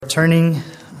returning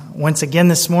once again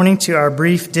this morning to our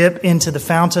brief dip into the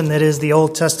fountain that is the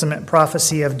Old Testament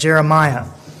prophecy of Jeremiah.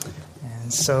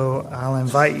 And so I'll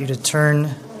invite you to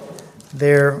turn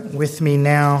there with me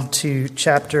now to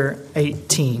chapter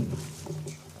 18.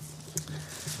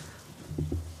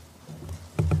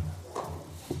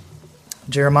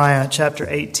 Jeremiah chapter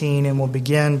 18, and we'll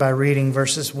begin by reading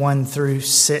verses 1 through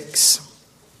 6.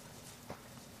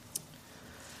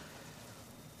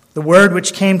 The word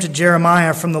which came to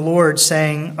Jeremiah from the Lord,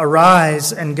 saying,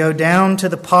 Arise and go down to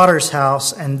the potter's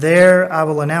house, and there I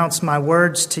will announce my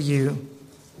words to you.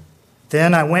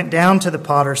 Then I went down to the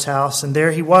potter's house, and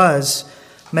there he was,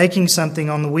 making something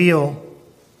on the wheel.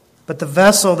 But the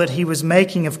vessel that he was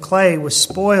making of clay was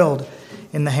spoiled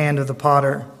in the hand of the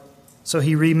potter. So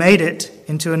he remade it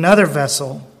into another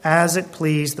vessel, as it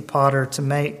pleased the potter to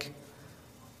make.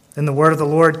 Then the word of the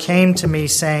Lord came to me,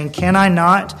 saying, Can I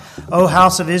not, O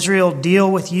house of Israel, deal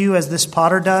with you as this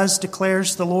potter does,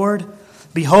 declares the Lord?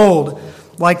 Behold,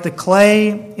 like the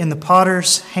clay in the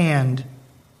potter's hand,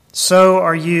 so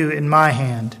are you in my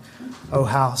hand, O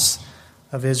house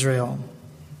of Israel.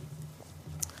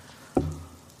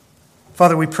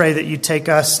 Father, we pray that you take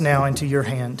us now into your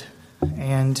hand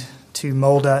and to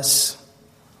mold us,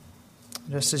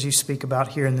 just as you speak about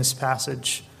here in this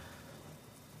passage,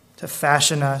 to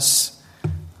fashion us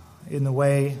in the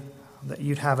way that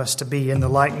you'd have us to be, in the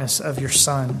likeness of your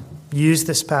Son. Use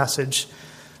this passage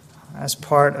as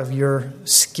part of your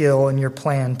skill and your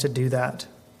plan to do that.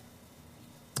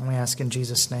 And we ask in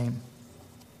Jesus' name.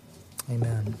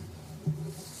 Amen.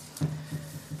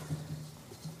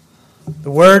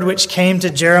 The word which came to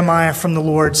Jeremiah from the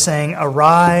Lord, saying,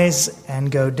 Arise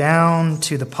and go down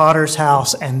to the potter's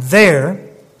house, and there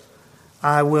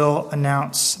I will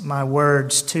announce my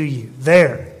words to you.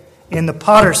 There, in the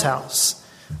potter's house,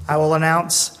 I will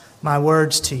announce my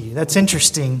words to you. That's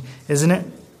interesting, isn't it?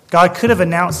 God could have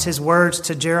announced his words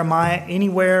to Jeremiah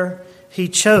anywhere he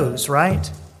chose,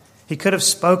 right? He could have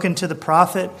spoken to the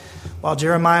prophet while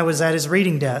Jeremiah was at his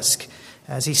reading desk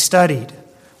as he studied.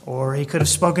 Or he could have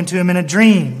spoken to him in a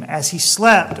dream as he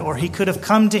slept. Or he could have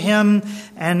come to him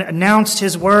and announced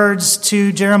his words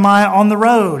to Jeremiah on the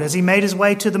road as he made his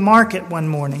way to the market one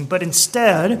morning. But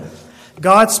instead,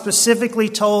 God specifically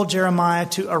told Jeremiah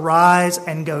to arise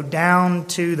and go down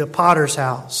to the potter's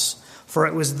house. For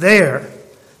it was there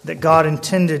that God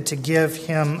intended to give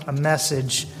him a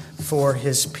message for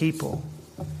his people.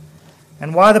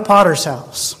 And why the potter's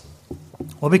house?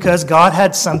 Well, because God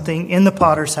had something in the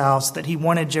potter's house that he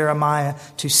wanted Jeremiah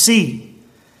to see,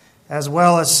 as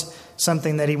well as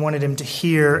something that he wanted him to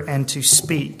hear and to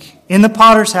speak. In the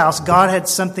potter's house, God had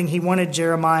something he wanted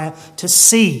Jeremiah to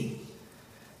see,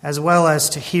 as well as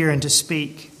to hear and to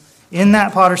speak. In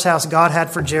that potter's house, God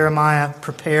had for Jeremiah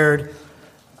prepared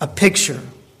a picture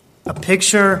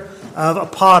of a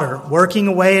potter working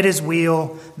away at his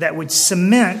wheel that would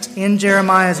cement in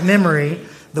Jeremiah's memory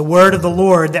the word of the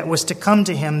Lord that was to come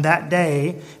to him that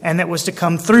day and that was to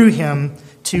come through him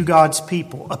to God's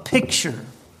people. A picture.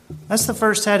 That's the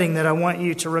first heading that I want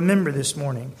you to remember this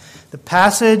morning. The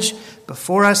passage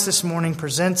before us this morning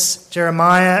presents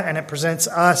Jeremiah and it presents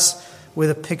us with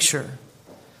a picture.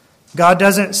 God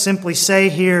doesn't simply say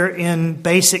here in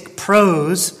basic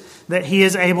prose that he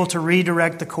is able to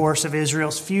redirect the course of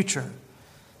Israel's future.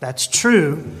 That's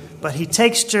true, but he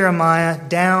takes Jeremiah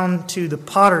down to the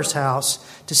potter's house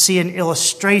to see an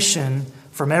illustration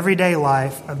from everyday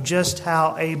life of just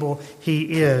how able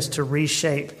he is to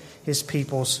reshape his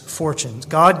people's fortunes.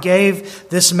 God gave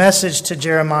this message to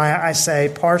Jeremiah, I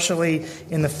say, partially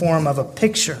in the form of a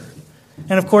picture.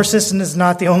 And of course, this is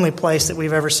not the only place that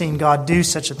we've ever seen God do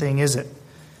such a thing, is it?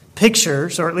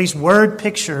 Pictures, or at least word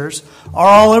pictures, are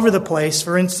all over the place,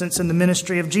 for instance, in the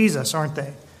ministry of Jesus, aren't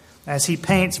they? As he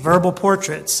paints verbal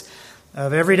portraits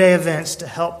of everyday events to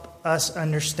help us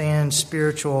understand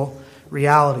spiritual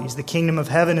realities. The kingdom of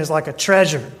heaven is like a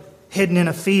treasure hidden in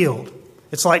a field.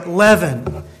 It's like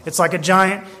leaven. It's like a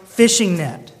giant fishing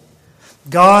net.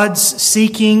 God's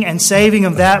seeking and saving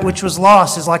of that which was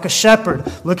lost is like a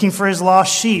shepherd looking for his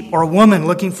lost sheep, or a woman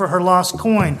looking for her lost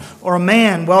coin, or a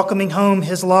man welcoming home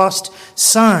his lost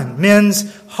son.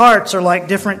 Men's hearts are like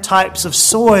different types of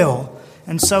soil,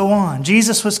 and so on.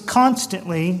 Jesus was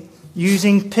constantly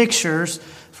using pictures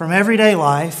from everyday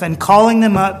life and calling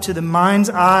them up to the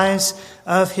mind's eyes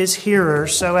of his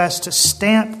hearers so as to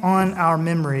stamp on our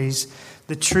memories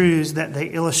the truths that they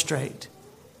illustrate.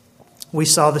 We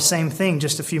saw the same thing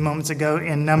just a few moments ago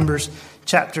in Numbers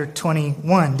chapter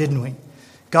 21, didn't we?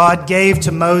 God gave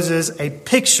to Moses a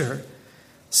picture,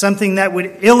 something that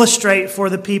would illustrate for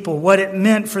the people what it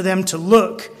meant for them to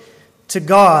look to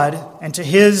God and to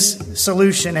His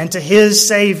solution and to His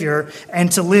Savior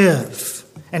and to live.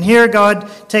 And here God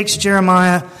takes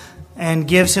Jeremiah and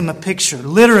gives him a picture.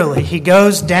 Literally, he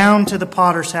goes down to the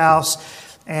potter's house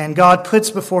and God puts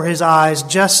before his eyes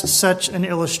just such an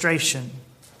illustration.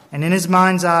 And in his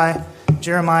mind's eye,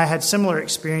 Jeremiah had similar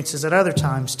experiences at other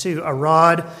times too. A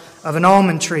rod of an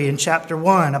almond tree in chapter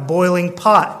 1, a boiling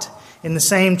pot in the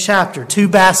same chapter, 2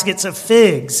 baskets of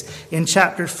figs in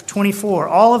chapter 24,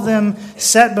 all of them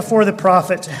set before the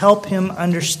prophet to help him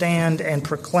understand and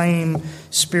proclaim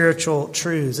spiritual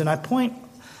truths. And I point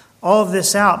all of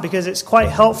this out because it's quite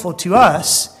helpful to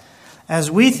us as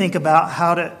we think about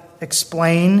how to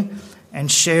explain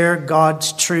and share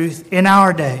God's truth in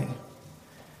our day.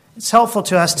 It's helpful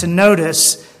to us to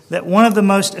notice that one of the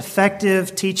most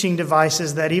effective teaching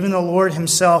devices that even the Lord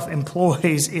Himself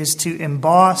employs is to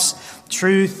emboss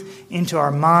truth into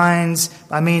our minds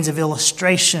by means of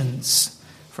illustrations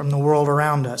from the world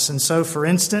around us. And so, for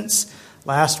instance,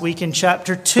 last week in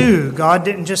chapter 2, God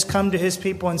didn't just come to His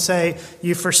people and say,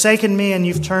 "You've forsaken me and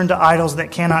you've turned to idols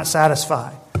that cannot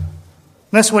satisfy."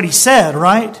 That's what He said,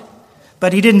 right?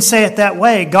 But He didn't say it that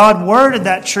way. God worded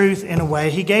that truth in a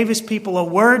way. He gave His people a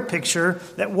word picture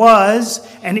that was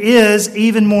and is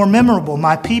even more memorable.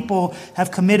 My people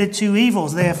have committed 2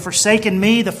 evils. They have forsaken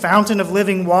me, the fountain of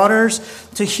living waters,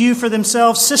 to hew for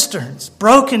themselves cisterns,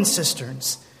 broken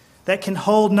cisterns that can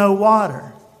hold no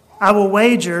water. I will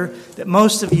wager that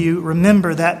most of you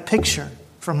remember that picture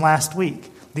from last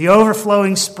week. The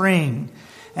overflowing spring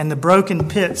and the broken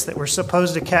pits that were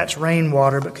supposed to catch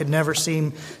rainwater but could never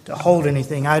seem to hold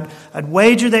anything. I'd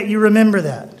wager that you remember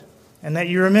that, and that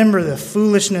you remember the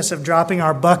foolishness of dropping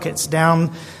our buckets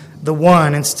down the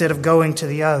one instead of going to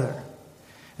the other.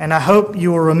 And I hope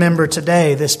you will remember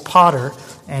today this potter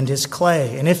and his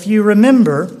clay. And if you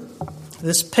remember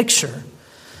this picture,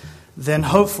 then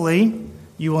hopefully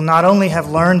you will not only have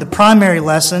learned the primary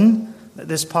lesson that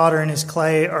this potter and his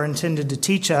clay are intended to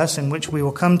teach us, and which we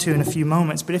will come to in a few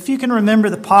moments. But if you can remember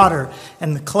the potter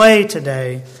and the clay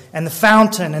today, and the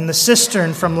fountain and the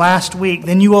cistern from last week,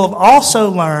 then you will have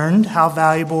also learned how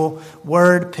valuable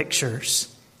word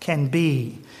pictures can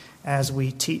be as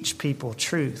we teach people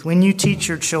truth. When you teach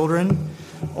your children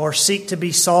or seek to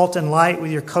be salt and light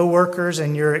with your coworkers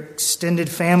and your extended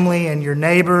family and your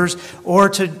neighbors, or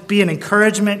to be an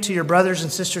encouragement to your brothers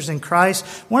and sisters in Christ,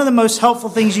 one of the most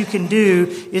helpful things you can do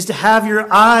is to have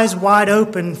your eyes wide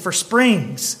open for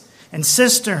springs and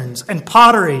cisterns and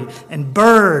pottery and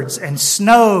birds and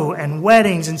snow and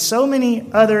weddings and so many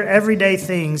other everyday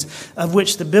things of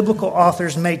which the biblical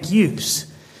authors make use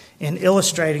in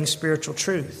illustrating spiritual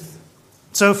truth.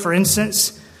 So, for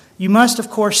instance, you must, of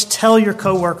course, tell your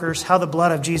coworkers how the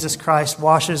blood of Jesus Christ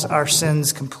washes our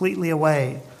sins completely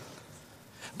away.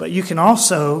 But you can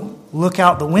also look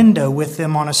out the window with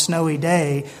them on a snowy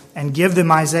day and give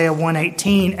them Isaiah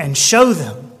 1:18 and show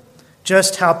them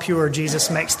just how pure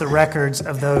Jesus makes the records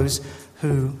of those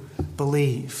who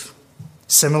believe.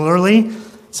 Similarly,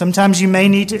 sometimes you may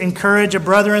need to encourage a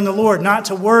brother in the Lord not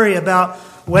to worry about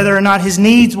whether or not his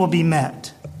needs will be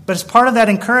met. But as part of that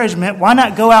encouragement, why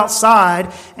not go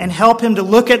outside and help him to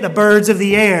look at the birds of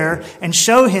the air and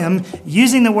show him,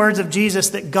 using the words of Jesus,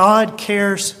 that God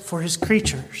cares for His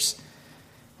creatures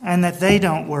and that they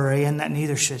don't worry and that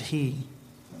neither should He.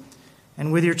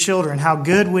 And with your children, how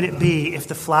good would it be if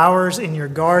the flowers in your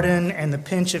garden and the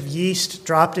pinch of yeast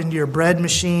dropped into your bread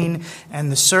machine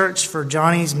and the search for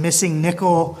Johnny's missing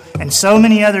nickel and so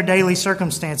many other daily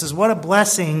circumstances, what a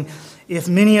blessing if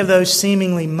many of those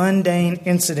seemingly mundane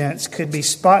incidents could be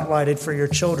spotlighted for your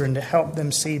children to help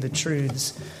them see the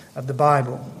truths of the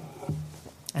Bible.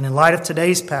 And in light of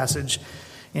today's passage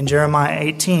in Jeremiah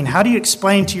 18, how do you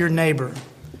explain to your neighbor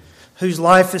whose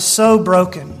life is so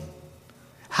broken,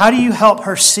 how do you help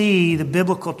her see the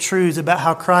biblical truths about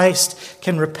how Christ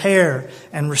can repair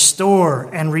and restore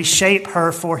and reshape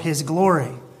her for His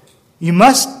glory? You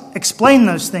must explain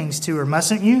those things to her,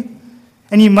 mustn't you?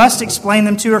 And you must explain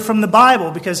them to her from the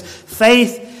Bible, because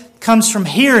faith comes from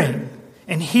hearing,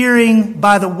 and hearing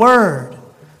by the Word.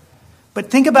 But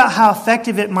think about how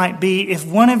effective it might be if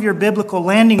one of your biblical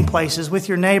landing places with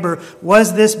your neighbor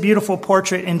was this beautiful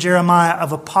portrait in Jeremiah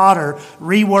of a potter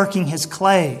reworking his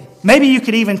clay. Maybe you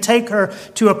could even take her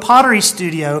to a pottery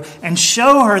studio and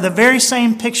show her the very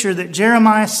same picture that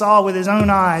Jeremiah saw with his own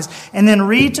eyes, and then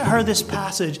read to her this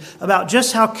passage about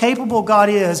just how capable God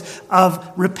is of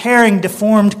repairing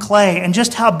deformed clay and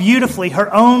just how beautifully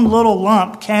her own little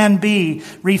lump can be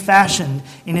refashioned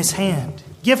in His hand.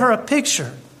 Give her a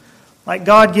picture like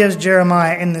God gives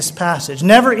Jeremiah in this passage,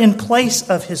 never in place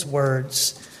of His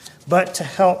words, but to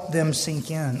help them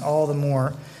sink in all the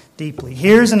more deeply.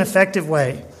 Here's an effective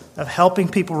way of helping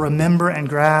people remember and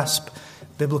grasp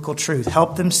biblical truth.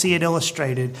 Help them see it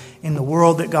illustrated in the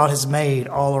world that God has made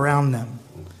all around them.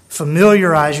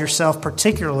 Familiarize yourself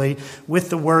particularly with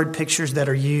the word pictures that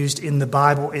are used in the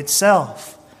Bible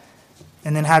itself.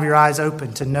 And then have your eyes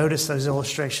open to notice those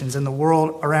illustrations in the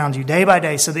world around you day by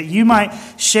day so that you might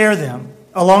share them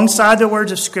alongside the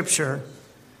words of Scripture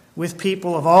with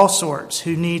people of all sorts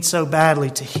who need so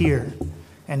badly to hear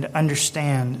and to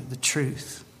understand the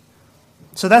truth.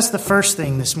 So that's the first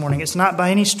thing this morning. It's not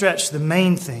by any stretch the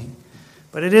main thing,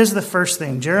 but it is the first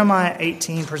thing. Jeremiah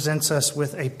 18 presents us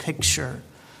with a picture.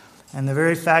 And the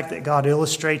very fact that God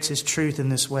illustrates His truth in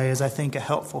this way is, I think, a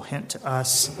helpful hint to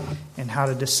us in how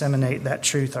to disseminate that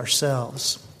truth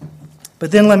ourselves.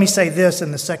 But then let me say this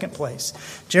in the second place.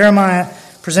 Jeremiah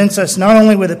presents us not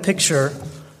only with a picture,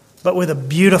 but with a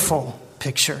beautiful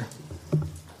picture.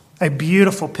 A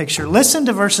beautiful picture. Listen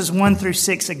to verses 1 through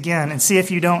 6 again and see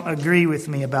if you don't agree with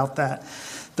me about that.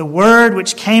 The word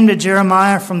which came to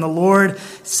Jeremiah from the Lord,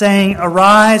 saying,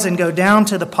 "Arise and go down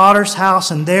to the potter's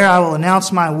house, and there I will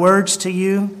announce my words to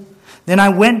you." Then I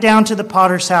went down to the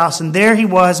potter's house, and there he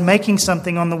was making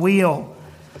something on the wheel.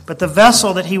 But the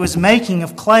vessel that he was making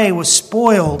of clay was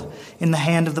spoiled in the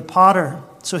hand of the potter.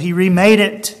 So he remade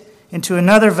it into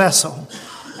another vessel,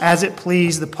 as it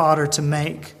pleased the potter to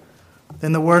make.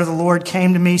 Then the word of the Lord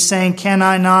came to me, saying, "Can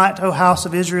I not, O house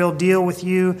of Israel, deal with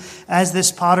you as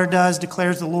this potter does,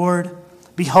 declares the Lord?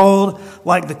 Behold,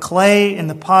 like the clay in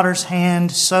the potter's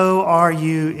hand, so are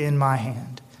you in my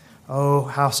hand, O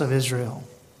house of Israel."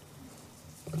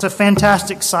 It's a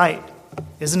fantastic sight,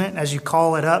 isn't it, as you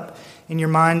call it up in your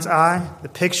mind's eye? The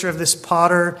picture of this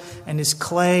potter and his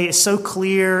clay is so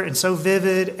clear and so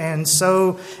vivid and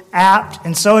so apt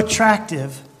and so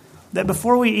attractive that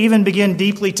before we even begin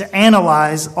deeply to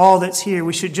analyze all that's here,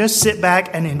 we should just sit back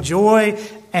and enjoy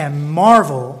and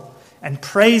marvel and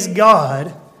praise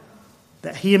God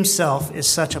that He Himself is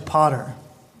such a potter.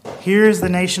 Here is the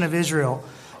nation of Israel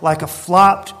like a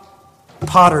flopped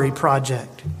pottery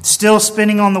project, still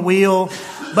spinning on the wheel,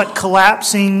 but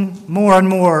collapsing more and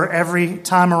more every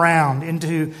time around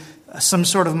into some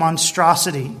sort of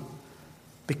monstrosity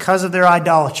because of their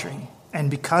idolatry. And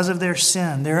because of their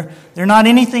sin, they're not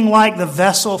anything like the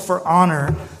vessel for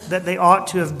honor that they ought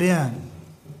to have been.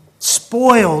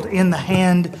 Spoiled in the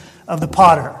hand of the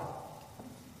potter,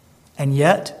 and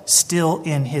yet still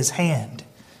in his hand.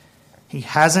 He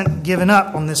hasn't given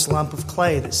up on this lump of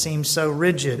clay that seems so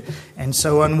rigid and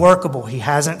so unworkable. He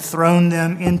hasn't thrown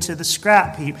them into the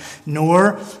scrap heap,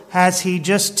 nor has he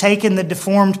just taken the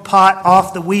deformed pot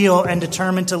off the wheel and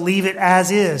determined to leave it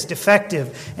as is,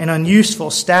 defective and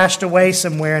unuseful, stashed away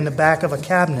somewhere in the back of a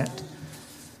cabinet.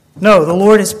 No, the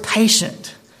Lord is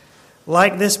patient,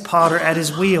 like this potter at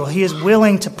his wheel. He is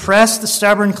willing to press the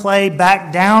stubborn clay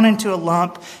back down into a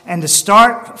lump and to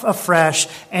start afresh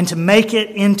and to make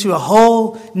it into a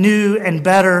whole new and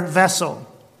better vessel.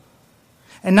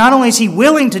 And not only is He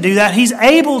willing to do that, He's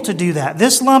able to do that.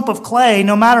 This lump of clay,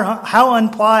 no matter how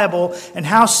unpliable and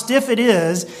how stiff it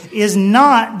is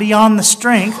not beyond the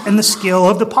strength and the skill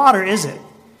of the potter, is it?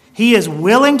 He is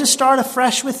willing to start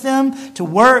afresh with them, to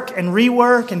work and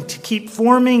rework and to keep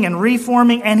forming and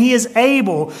reforming. And He is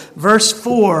able, verse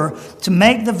 4, to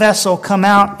make the vessel come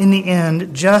out in the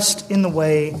end just in the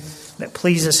way that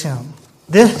pleases Him.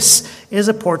 This is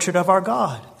a portrait of our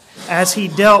God as He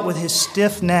dealt with His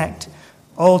stiff-necked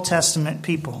Old Testament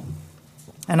people.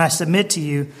 And I submit to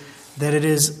you that it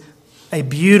is a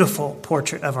beautiful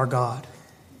portrait of our God.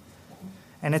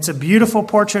 And it's a beautiful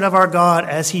portrait of our God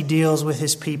as He deals with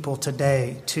His people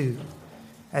today, too.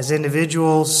 As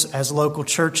individuals, as local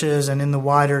churches, and in the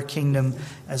wider kingdom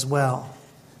as well.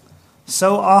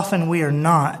 So often we are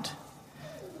not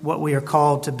what we are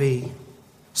called to be.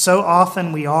 So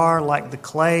often we are like the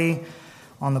clay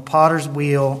on the potter's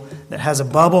wheel that has a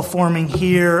bubble forming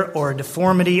here or a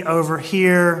deformity over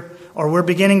here, or we're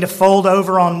beginning to fold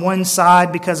over on one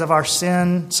side because of our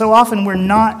sin. So often we're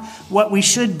not what we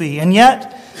should be. And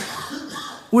yet,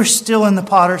 we're still in the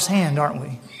potter's hand, aren't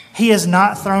we? He has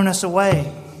not thrown us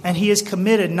away. And He is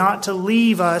committed not to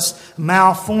leave us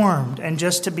malformed and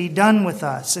just to be done with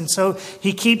us. And so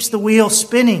He keeps the wheel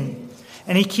spinning.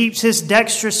 And He keeps His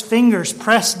dexterous fingers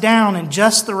pressed down in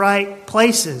just the right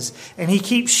places. And He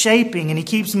keeps shaping, and He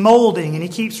keeps molding, and He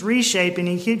keeps reshaping,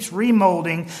 and He keeps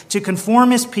remolding to conform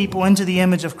His people into the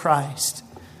image of Christ.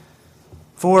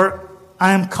 For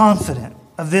I am confident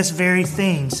of this very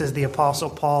thing, says the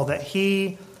Apostle Paul, that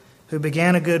He who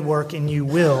began a good work in you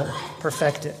will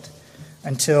perfect it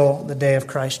until the day of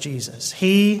Christ Jesus.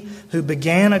 He who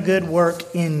began a good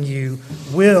work in you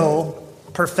will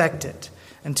perfect it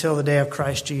until the day of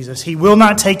Christ Jesus. He will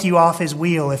not take you off his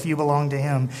wheel if you belong to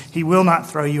him. He will not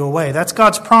throw you away. That's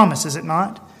God's promise, is it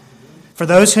not? For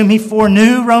those whom he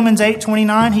foreknew, Romans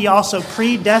 8:29, he also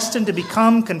predestined to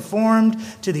become conformed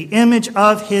to the image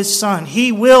of his Son.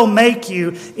 He will make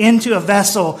you into a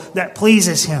vessel that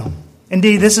pleases him.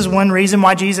 Indeed, this is one reason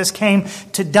why Jesus came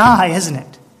to die, isn't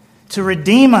it? To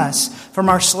redeem us from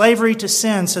our slavery to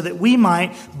sin so that we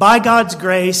might, by God's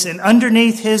grace and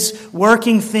underneath his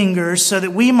working fingers, so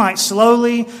that we might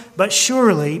slowly but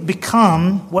surely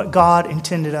become what God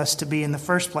intended us to be in the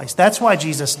first place. That's why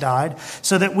Jesus died,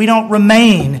 so that we don't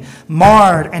remain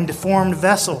marred and deformed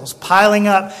vessels, piling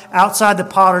up outside the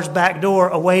potter's back door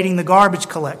awaiting the garbage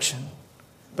collection,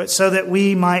 but so that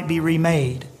we might be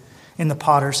remade in the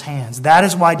potter's hands. That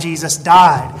is why Jesus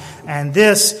died. And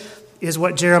this is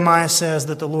what Jeremiah says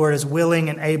that the Lord is willing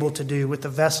and able to do with the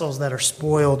vessels that are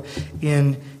spoiled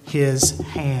in his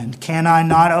hand. Can I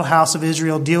not, O house of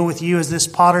Israel, deal with you as this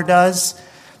potter does?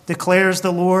 Declares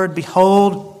the Lord,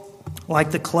 behold, like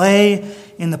the clay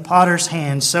in the potter's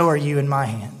hand, so are you in my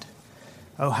hand,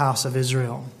 O house of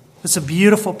Israel. It's a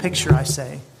beautiful picture, I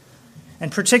say.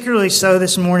 And particularly so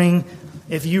this morning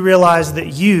if you realize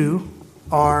that you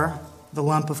are the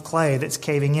lump of clay that's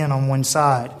caving in on one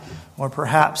side, or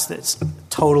perhaps that's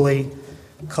totally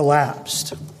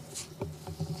collapsed.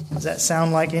 Does that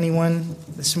sound like anyone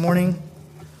this morning?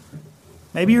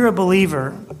 Maybe you're a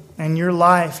believer and your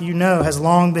life, you know, has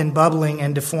long been bubbling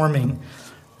and deforming,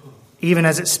 even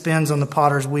as it spins on the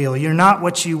potter's wheel. You're not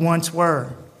what you once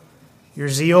were. Your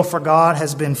zeal for God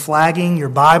has been flagging. Your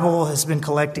Bible has been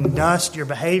collecting dust. Your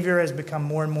behavior has become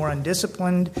more and more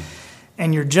undisciplined.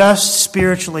 And you're just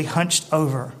spiritually hunched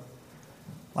over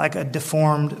like a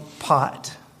deformed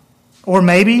pot. Or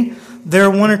maybe there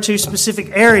are one or two specific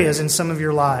areas in some of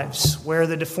your lives where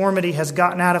the deformity has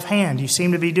gotten out of hand. You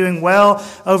seem to be doing well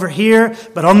over here,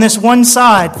 but on this one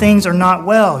side, things are not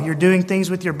well. You're doing things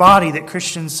with your body that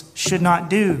Christians should not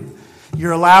do.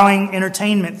 You're allowing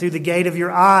entertainment through the gate of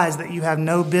your eyes that you have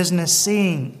no business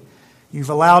seeing. You've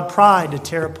allowed pride to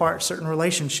tear apart certain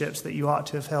relationships that you ought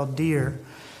to have held dear.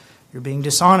 You're being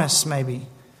dishonest, maybe,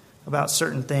 about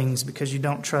certain things because you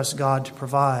don't trust God to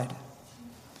provide.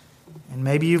 And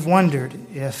maybe you've wondered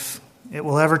if it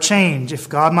will ever change, if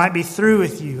God might be through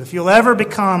with you, if you'll ever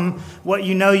become what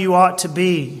you know you ought to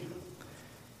be.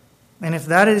 And if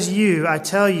that is you, I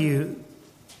tell you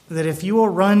that if you will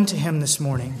run to him this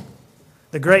morning,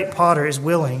 the great potter is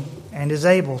willing and is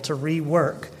able to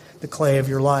rework the clay of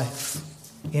your life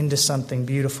into something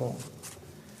beautiful.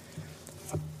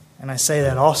 And I say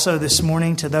that also this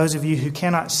morning to those of you who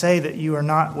cannot say that you are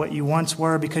not what you once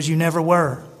were because you never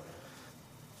were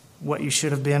what you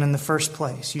should have been in the first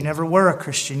place. You never were a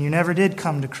Christian. You never did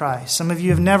come to Christ. Some of you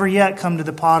have never yet come to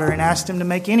the potter and asked him to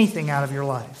make anything out of your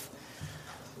life.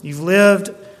 You've lived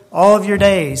all of your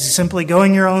days simply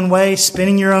going your own way,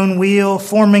 spinning your own wheel,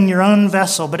 forming your own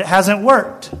vessel, but it hasn't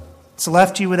worked. It's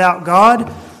left you without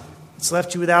God. It's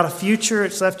left you without a future.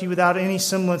 It's left you without any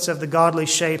semblance of the godly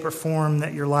shape or form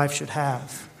that your life should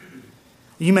have.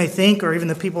 You may think, or even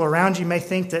the people around you may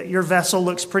think, that your vessel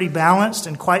looks pretty balanced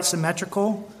and quite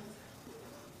symmetrical.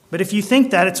 But if you think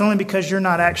that, it's only because you're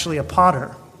not actually a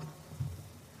potter.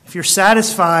 If you're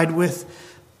satisfied with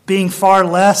being far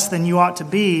less than you ought to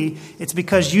be, it's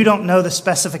because you don't know the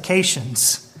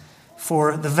specifications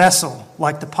for the vessel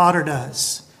like the potter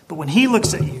does. But when he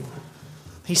looks at you,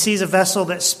 he sees a vessel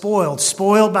that's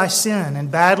spoiled by sin and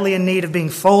badly in need of being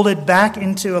folded back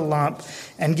into a lump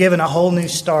and given a whole new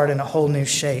start and a whole new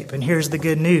shape. And here's the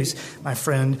good news, my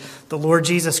friend. The Lord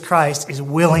Jesus Christ is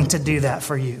willing to do that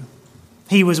for you.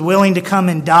 He was willing to come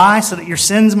and die so that your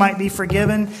sins might be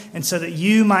forgiven and so that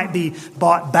you might be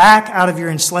bought back out of your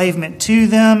enslavement to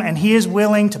them. And he is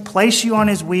willing to place you on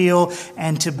his wheel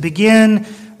and to begin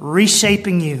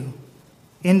reshaping you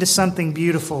into something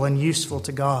beautiful and useful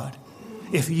to God.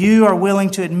 If you are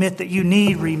willing to admit that you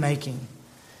need remaking,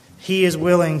 he is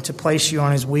willing to place you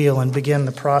on his wheel and begin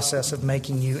the process of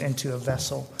making you into a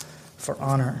vessel for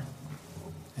honor.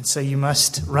 And so you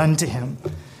must run to him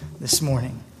this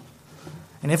morning.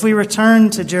 And if we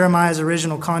return to Jeremiah's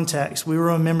original context, we will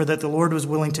remember that the Lord was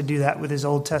willing to do that with his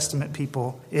Old Testament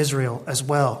people, Israel, as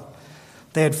well.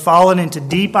 They had fallen into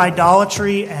deep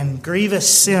idolatry and grievous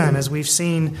sin, as we've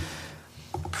seen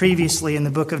previously in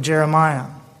the book of Jeremiah.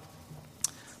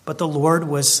 But the Lord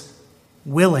was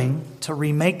willing to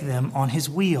remake them on his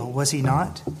wheel, was he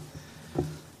not?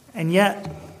 And yet,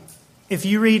 if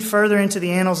you read further into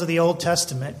the annals of the Old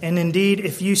Testament, and indeed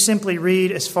if you simply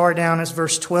read as far down as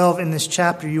verse 12 in this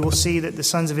chapter, you will see that the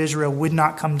sons of Israel would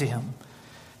not come to him.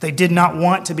 They did not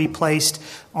want to be placed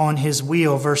on his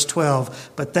wheel, verse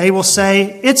 12. But they will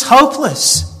say, it's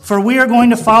hopeless, for we are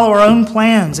going to follow our own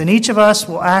plans, and each of us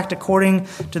will act according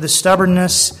to the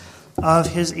stubbornness of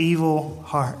his evil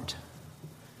heart.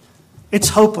 It's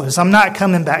hopeless. I'm not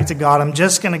coming back to God. I'm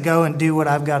just going to go and do what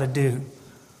I've got to do.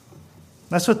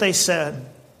 That's what they said.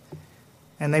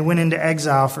 And they went into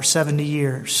exile for 70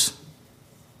 years.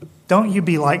 Don't you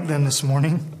be like them this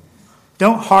morning.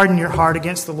 Don't harden your heart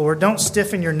against the Lord. Don't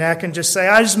stiffen your neck and just say,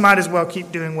 I just might as well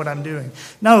keep doing what I'm doing.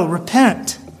 No,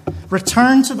 repent.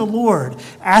 Return to the Lord,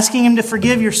 asking him to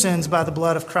forgive your sins by the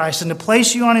blood of Christ and to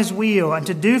place you on his wheel and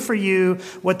to do for you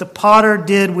what the potter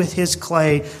did with his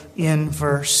clay in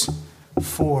verse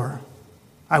 4.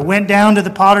 I went down to the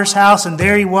potter's house, and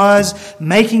there he was,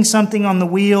 making something on the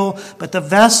wheel. But the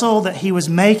vessel that he was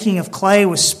making of clay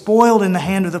was spoiled in the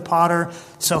hand of the potter,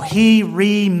 so he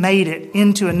remade it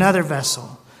into another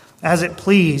vessel, as it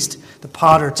pleased the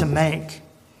potter to make.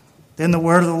 Then the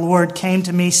word of the Lord came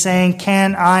to me, saying,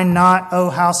 Can I not, O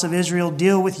house of Israel,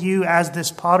 deal with you as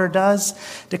this potter does?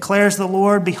 Declares the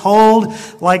Lord, Behold,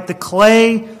 like the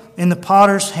clay in the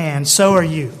potter's hand, so are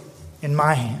you in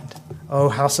my hand, O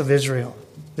house of Israel.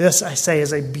 This, I say,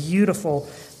 is a beautiful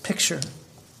picture.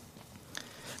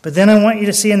 But then I want you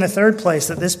to see in the third place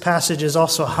that this passage is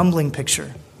also a humbling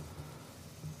picture.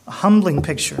 A humbling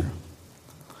picture.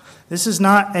 This is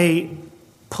not a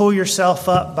pull yourself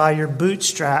up by your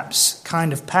bootstraps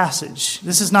kind of passage.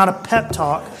 This is not a pep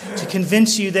talk to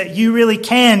convince you that you really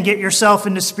can get yourself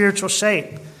into spiritual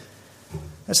shape.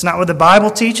 That's not what the Bible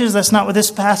teaches. That's not what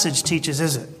this passage teaches,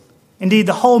 is it? Indeed,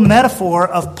 the whole metaphor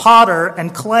of potter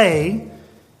and clay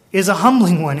is a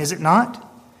humbling one, is it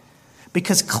not?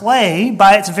 Because clay,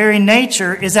 by its very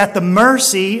nature, is at the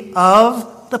mercy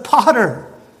of the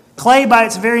potter. Clay, by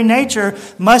its very nature,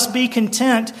 must be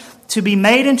content to be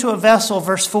made into a vessel,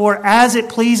 verse 4, as it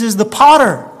pleases the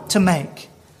potter to make.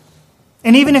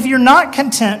 And even if you're not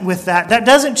content with that, that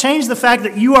doesn't change the fact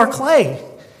that you are clay,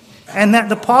 and that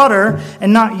the potter,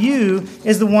 and not you,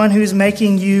 is the one who's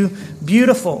making you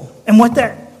beautiful. And what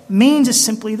that means is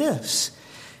simply this.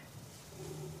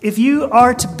 If you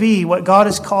are to be what God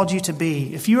has called you to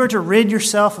be, if you are to rid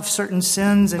yourself of certain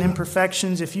sins and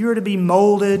imperfections, if you are to be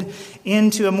molded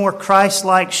into a more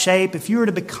Christ-like shape, if you are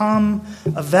to become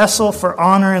a vessel for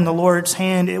honor in the Lord's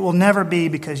hand, it will never be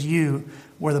because you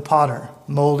were the potter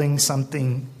molding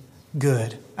something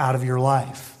good out of your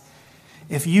life.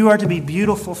 If you are to be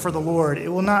beautiful for the Lord, it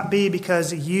will not be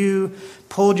because you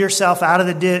pulled yourself out of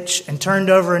the ditch and turned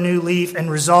over a new leaf and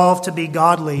resolved to be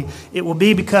godly. It will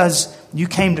be because you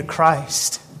came to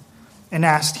Christ and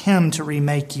asked him to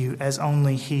remake you as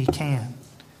only he can.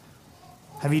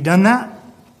 Have you done that?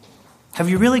 Have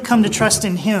you really come to trust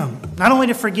in him, not only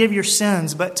to forgive your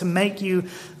sins, but to make you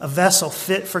a vessel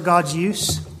fit for God's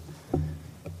use?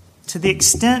 To the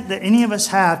extent that any of us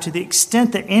have, to the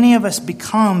extent that any of us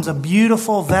becomes a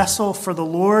beautiful vessel for the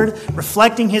Lord,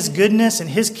 reflecting his goodness and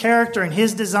his character and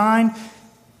his design,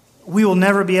 we will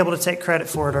never be able to take credit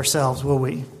for it ourselves, will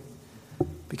we?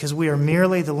 Because we are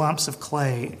merely the lumps of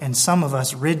clay, and some of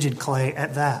us rigid clay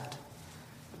at that.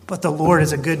 But the Lord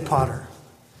is a good potter.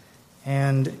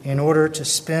 And in order to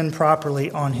spin properly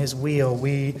on his wheel,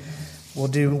 we will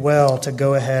do well to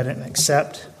go ahead and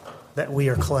accept that we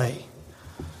are clay.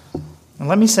 And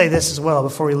let me say this as well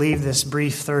before we leave this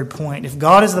brief third point. If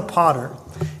God is the potter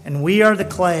and we are the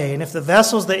clay, and if the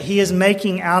vessels that he is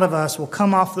making out of us will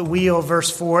come off the wheel,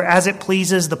 verse 4, as it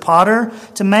pleases the potter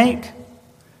to make,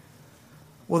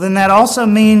 well, then that also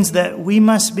means that we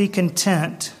must be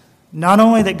content, not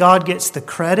only that God gets the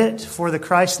credit for the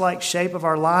Christ-like shape of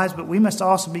our lives, but we must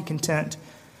also be content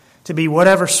to be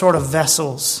whatever sort of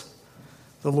vessels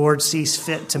the Lord sees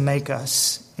fit to make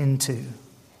us into.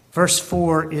 Verse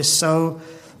 4 is so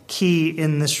key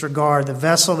in this regard. The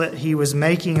vessel that he was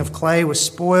making of clay was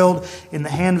spoiled in the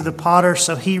hand of the potter,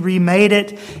 so he remade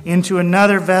it into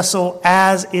another vessel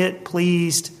as it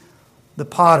pleased the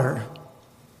potter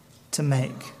to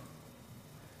make.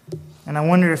 And I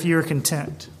wonder if you are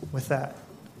content with that.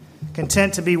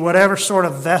 Content to be whatever sort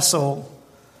of vessel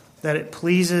that it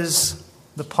pleases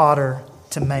the potter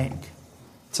to make.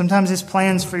 Sometimes his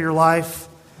plans for your life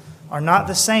are not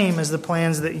the same as the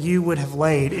plans that you would have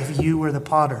laid if you were the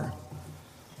potter.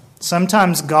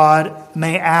 Sometimes God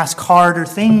may ask harder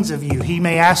things of you. He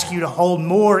may ask you to hold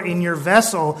more in your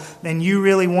vessel than you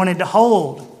really wanted to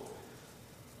hold.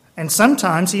 And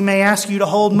sometimes he may ask you to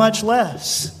hold much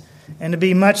less and to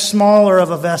be much smaller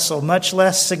of a vessel, much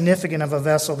less significant of a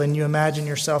vessel than you imagine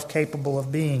yourself capable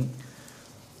of being.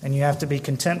 And you have to be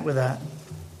content with that.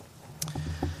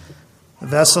 The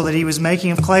vessel that he was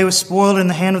making of clay was spoiled in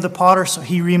the hand of the potter, so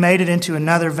he remade it into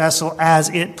another vessel as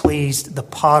it pleased the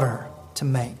potter to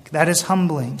make. That is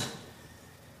humbling.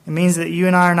 It means that you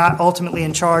and I are not ultimately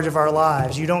in charge of our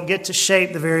lives. You don't get to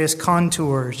shape the various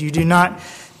contours. You do not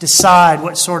decide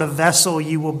what sort of vessel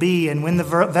you will be. And when the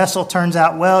vessel turns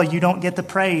out well, you don't get the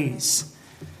praise.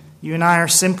 You and I are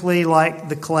simply like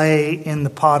the clay in the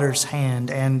potter's hand.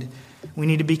 And we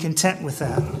need to be content with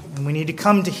that. And we need to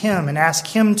come to him and ask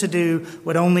him to do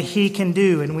what only he can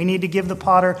do. And we need to give the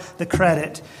potter the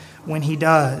credit when he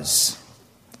does.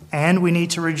 And we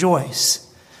need to rejoice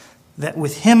that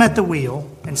with him at the wheel,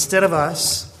 instead of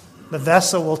us, the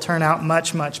vessel will turn out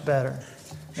much, much better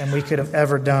than we could have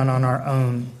ever done on our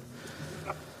own.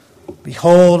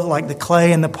 Behold, like the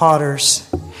clay in the potter's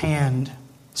hand,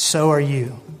 so are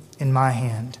you in my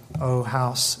hand, O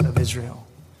house of Israel.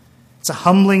 It's a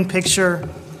humbling picture.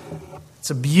 It's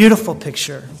a beautiful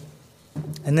picture.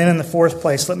 And then in the fourth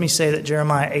place, let me say that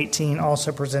Jeremiah 18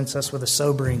 also presents us with a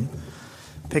sobering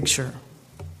picture.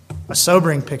 A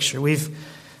sobering picture. We've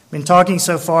been talking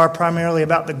so far primarily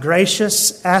about the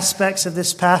gracious aspects of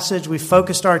this passage. We've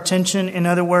focused our attention, in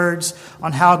other words,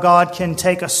 on how God can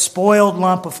take a spoiled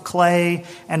lump of clay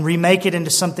and remake it into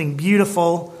something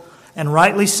beautiful, and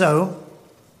rightly so.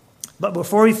 But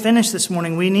before we finish this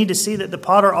morning, we need to see that the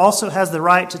potter also has the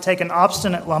right to take an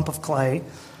obstinate lump of clay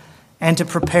and to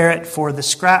prepare it for the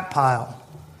scrap pile.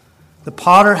 The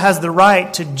potter has the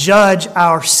right to judge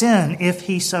our sin if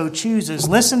he so chooses.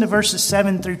 Listen to verses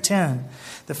 7 through 10.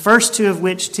 The first two of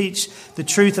which teach the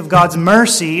truth of God's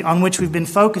mercy on which we've been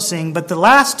focusing, but the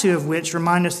last two of which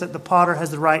remind us that the potter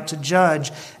has the right to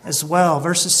judge as well.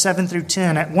 Verses 7 through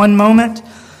 10. At one moment,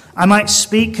 I might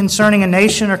speak concerning a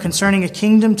nation or concerning a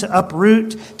kingdom to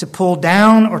uproot, to pull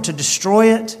down, or to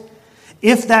destroy it.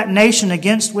 If that nation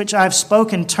against which I have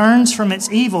spoken turns from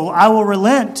its evil, I will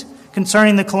relent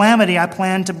concerning the calamity I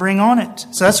plan to bring on it.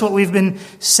 So that's what we've been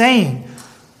saying.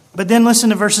 But then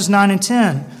listen to verses 9 and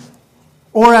 10.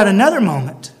 Or at another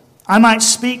moment, I might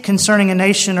speak concerning a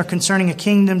nation or concerning a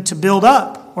kingdom to build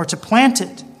up or to plant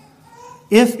it.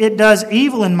 If it does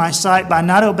evil in my sight by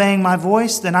not obeying my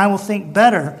voice, then I will think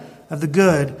better of the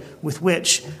good with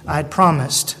which I had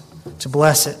promised to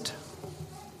bless it.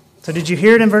 So did you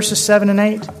hear it in verses 7 and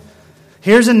 8?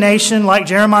 Here's a nation like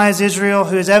Jeremiah's Israel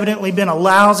who has evidently been a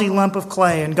lousy lump of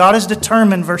clay. And God has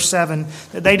determined, verse 7,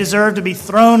 that they deserve to be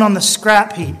thrown on the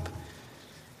scrap heap.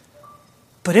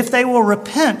 But if they will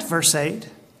repent, verse 8,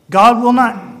 God will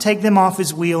not take them off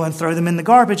his wheel and throw them in the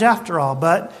garbage after all.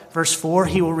 But, verse 4,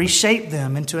 he will reshape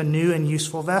them into a new and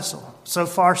useful vessel. So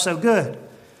far, so good.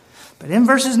 But in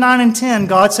verses 9 and 10,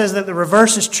 God says that the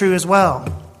reverse is true as well.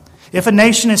 If a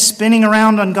nation is spinning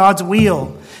around on God's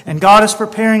wheel and God is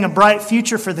preparing a bright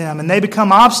future for them and they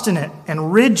become obstinate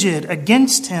and rigid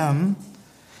against him,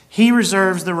 he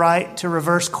reserves the right to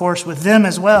reverse course with them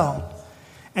as well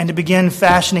and to begin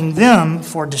fashioning them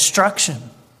for destruction.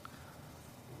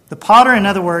 The potter, in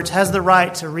other words, has the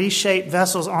right to reshape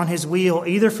vessels on his wheel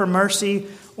either for mercy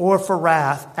or for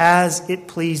wrath as it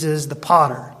pleases the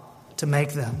potter to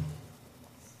make them.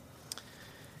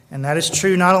 And that is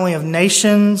true not only of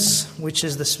nations, which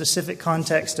is the specific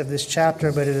context of this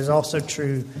chapter, but it is also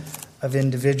true of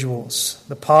individuals.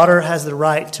 The potter has the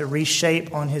right to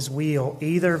reshape on his wheel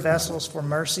either vessels for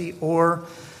mercy or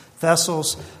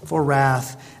vessels for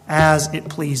wrath as it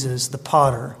pleases the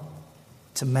potter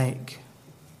to make.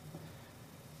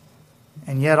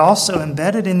 And yet also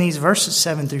embedded in these verses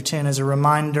 7 through 10 is a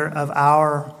reminder of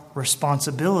our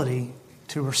responsibility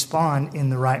to respond in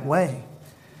the right way.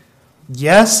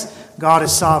 Yes, God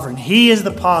is sovereign. He is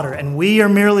the potter, and we are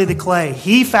merely the clay.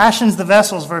 He fashions the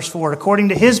vessels, verse 4, according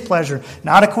to his pleasure,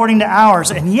 not according to ours.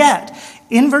 And yet,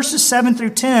 in verses 7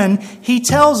 through 10, he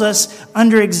tells us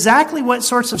under exactly what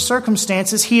sorts of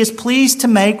circumstances he is pleased to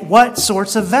make what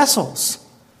sorts of vessels.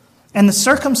 And the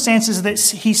circumstances that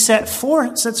he sets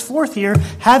forth here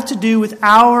have to do with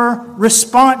our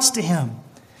response to him.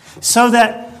 So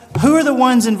that who are the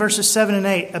ones in verses 7 and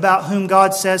 8 about whom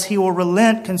God says he will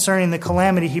relent concerning the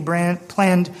calamity he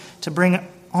planned to bring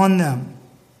on them?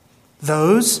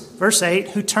 Those, verse 8,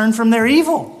 who turn from their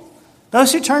evil.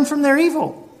 Those who turn from their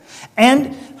evil.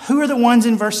 And who are the ones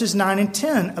in verses 9 and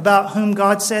 10 about whom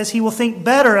God says he will think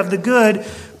better of the good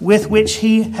with which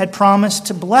he had promised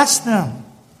to bless them?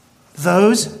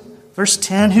 Those, verse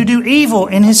 10, who do evil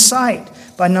in his sight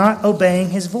by not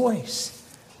obeying his voice.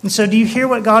 And so do you hear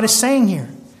what God is saying here?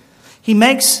 He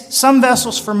makes some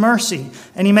vessels for mercy,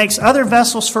 and he makes other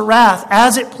vessels for wrath,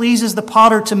 as it pleases the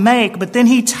potter to make. But then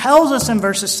he tells us in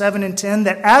verses 7 and 10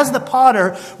 that as the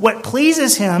potter, what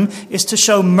pleases him is to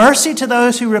show mercy to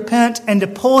those who repent and to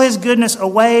pull his goodness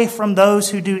away from those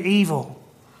who do evil.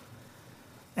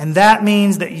 And that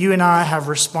means that you and I have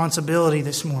responsibility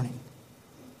this morning.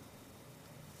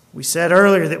 We said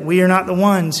earlier that we are not the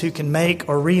ones who can make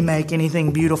or remake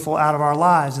anything beautiful out of our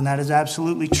lives, and that is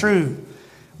absolutely true.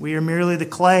 We are merely the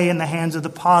clay in the hands of the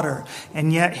potter.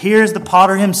 And yet here's the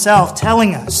potter himself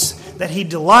telling us that he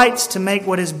delights to make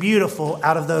what is beautiful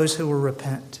out of those who will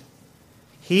repent.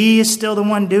 He is still the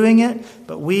one doing it,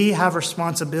 but we have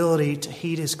responsibility to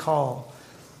heed his call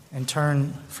and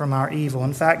turn from our evil.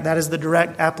 In fact, that is the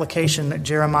direct application that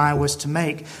Jeremiah was to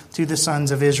make to the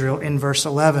sons of Israel in verse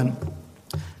 11.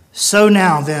 So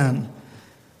now then,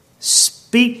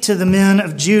 speak to the men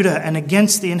of Judah and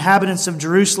against the inhabitants of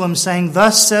Jerusalem, saying,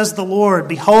 Thus says the Lord,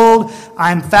 Behold,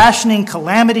 I am fashioning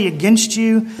calamity against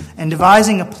you and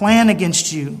devising a plan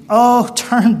against you. Oh,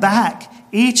 turn back,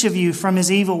 each of you, from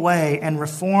his evil way and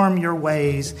reform your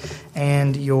ways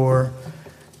and your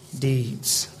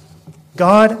deeds.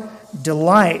 God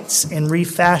delights in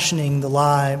refashioning the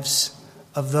lives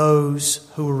of those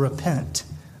who will repent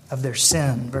of their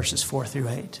sin, verses 4 through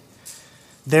 8.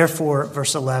 Therefore,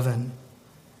 verse 11,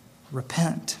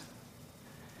 repent.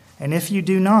 And if you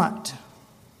do not,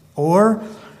 or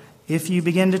if you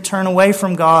begin to turn away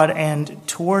from God and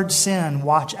toward sin,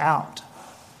 watch out.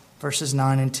 Verses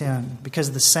 9 and 10.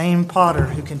 Because the same potter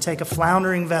who can take a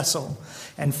floundering vessel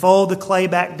and fold the clay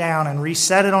back down and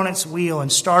reset it on its wheel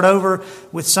and start over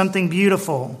with something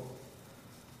beautiful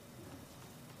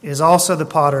is also the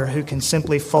potter who can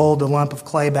simply fold the lump of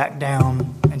clay back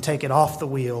down and take it off the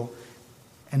wheel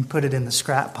and put it in the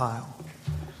scrap pile.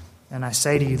 And I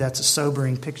say to you, that's a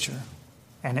sobering picture.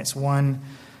 And it's one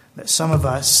that some of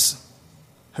us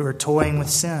who are toying with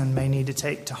sin may need to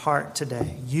take to heart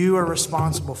today. You are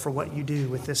responsible for what you do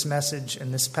with this message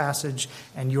and this passage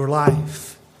and your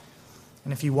life.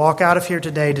 And if you walk out of here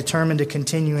today determined to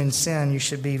continue in sin, you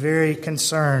should be very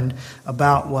concerned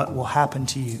about what will happen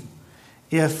to you.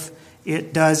 If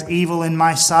it does evil in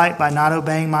my sight by not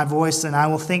obeying my voice, then I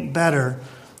will think better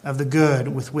of the good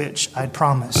with which I'd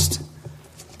promised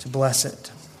to bless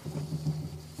it.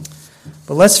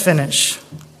 But let's finish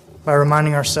by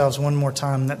reminding ourselves one more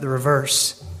time that the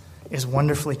reverse is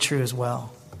wonderfully true as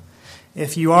well.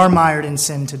 If you are mired in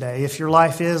sin today, if your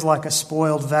life is like a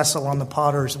spoiled vessel on the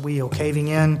potter's wheel, caving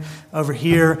in over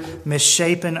here,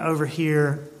 misshapen over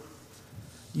here,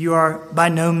 you are by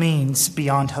no means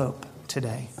beyond hope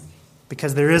today,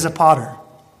 because there is a potter.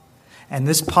 And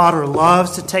this potter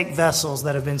loves to take vessels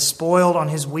that have been spoiled on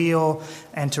his wheel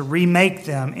and to remake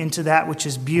them into that which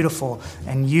is beautiful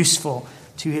and useful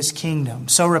to his kingdom.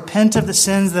 So repent of the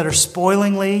sins that are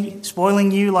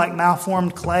spoiling you like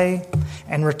malformed clay,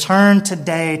 and return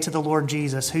today to the Lord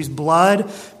Jesus, whose blood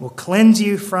will cleanse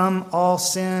you from all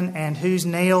sin and whose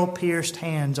nail-pierced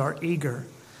hands are eager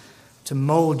to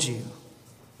mold you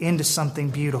into something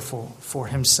beautiful for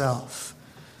himself.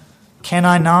 Can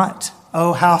I not,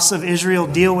 O house of Israel,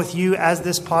 deal with you as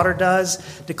this potter does,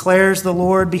 declares the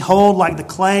Lord? Behold, like the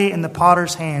clay in the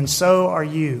potter's hand, so are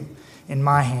you in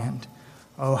my hand,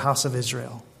 O house of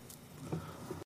Israel.